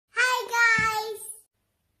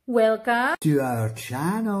Welcome to our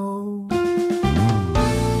channel.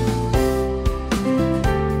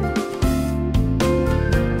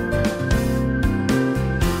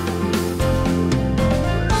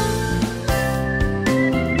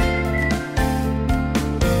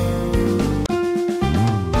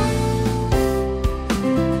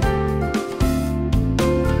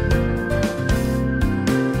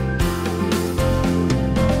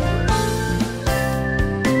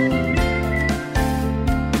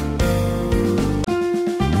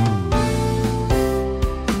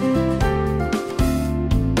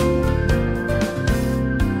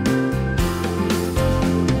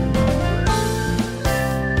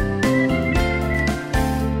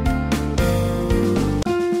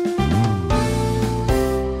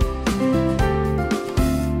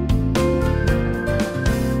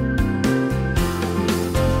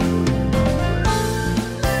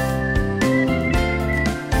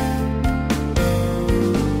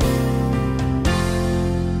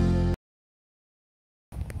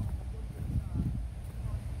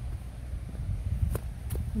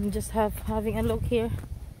 I'm just having a look here.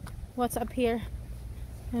 What's up here?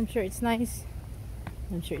 I'm sure it's nice.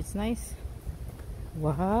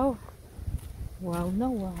 Wow. Wow, no,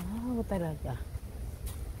 wow talaga.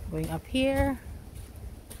 Going up here,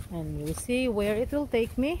 and we'll see where it will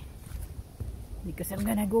take me, because I'm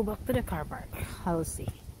gonna go back to the car park. I'll see.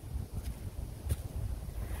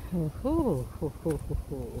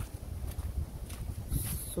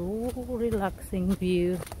 So relaxing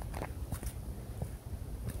view.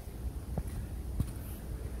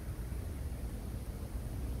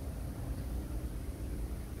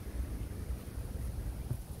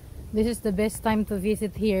 This is the best time to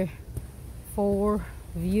visit here for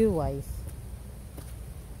view wise.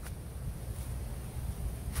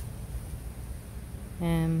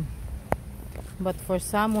 But for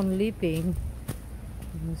salmon leaping,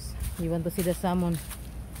 you want to see the salmon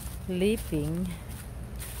leaping,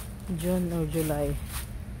 June or July.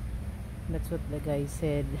 That's what the guy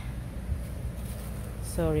said.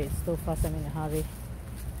 Sorry, it's too fast, I'm in a hurry.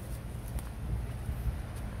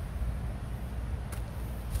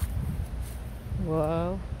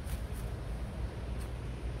 Wow.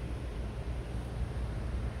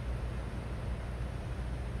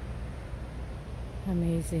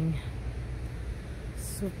 Amazing.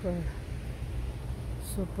 Super.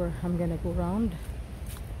 I'm gonna go round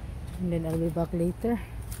and then I'll be back later.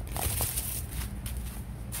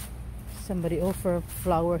 Somebody offer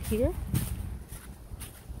flower here,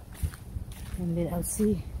 and then I'll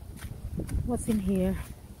see what's in here.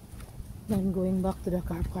 Then going back to the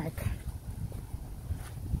car park.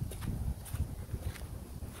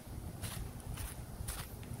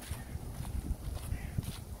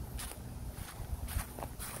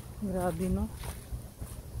 Grabe, no?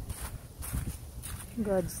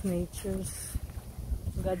 God's nature.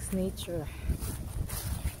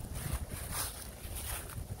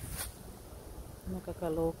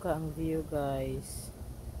 Nakakaloka ang view, guys.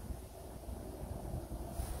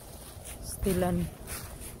 Still,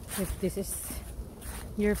 if this is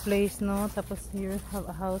your place, no? Tapos you have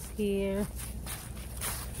a house here.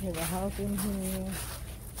 You have a house in here.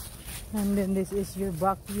 And then this is your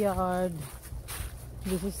backyard.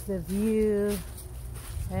 This is the view.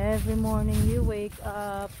 Every morning you wake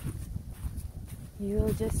up,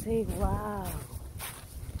 you'll just say, wow,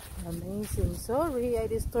 amazing. Sorry, I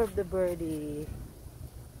disturbed the birdie.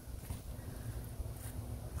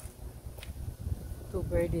 Two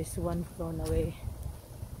birdies, one flown away.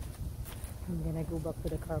 I'm gonna go back to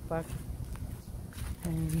the car park,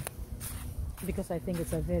 and because I think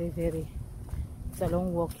it's a it's a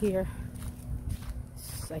long walk here.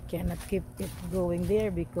 I cannot keep it going there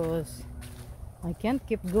because I can't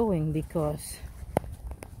keep going because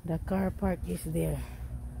the car park is there.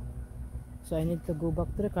 So I need to go back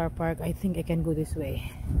to the car park. I think I can go this way.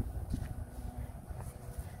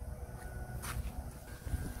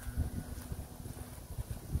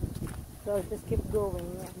 So I'll just keep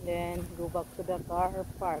going and then go back to the car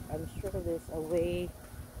park. I'm sure there's a way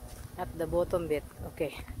at the bottom bit.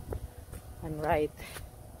 Okay, I'm right.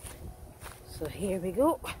 So here we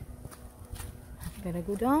go. I'm gonna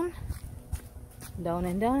go down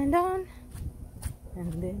and down and down,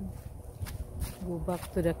 and then go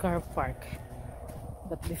back to the car park.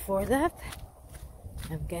 But before that,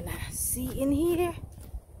 I'm gonna see in here.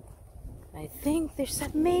 I think there's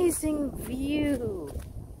amazing view.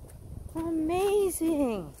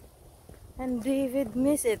 Amazing. And David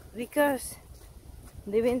missed it because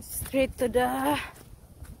they went straight to the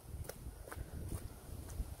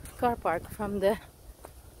car park from the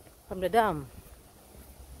dam.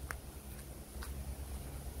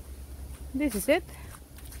 This is it.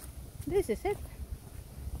 This is it.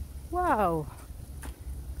 Wow.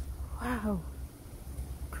 Wow.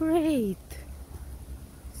 Great.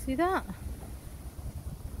 See that?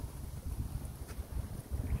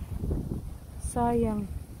 Sayang.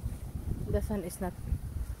 The sun is not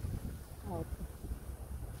out.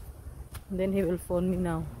 Then he will phone me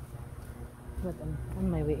now. But I'm on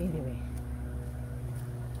my way anyway.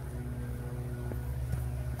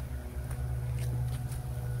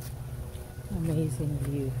 Amazing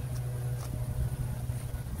view.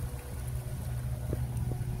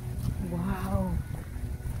 Wow.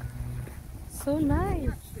 So nice.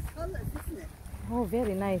 The colours, isn't it? Oh,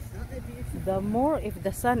 very nice. Aren't they beautiful? The more if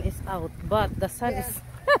the sun is out, but the sun Yeah. is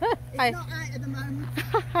It's not out at the moment.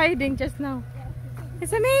 hiding just now.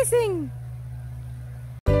 It's amazing.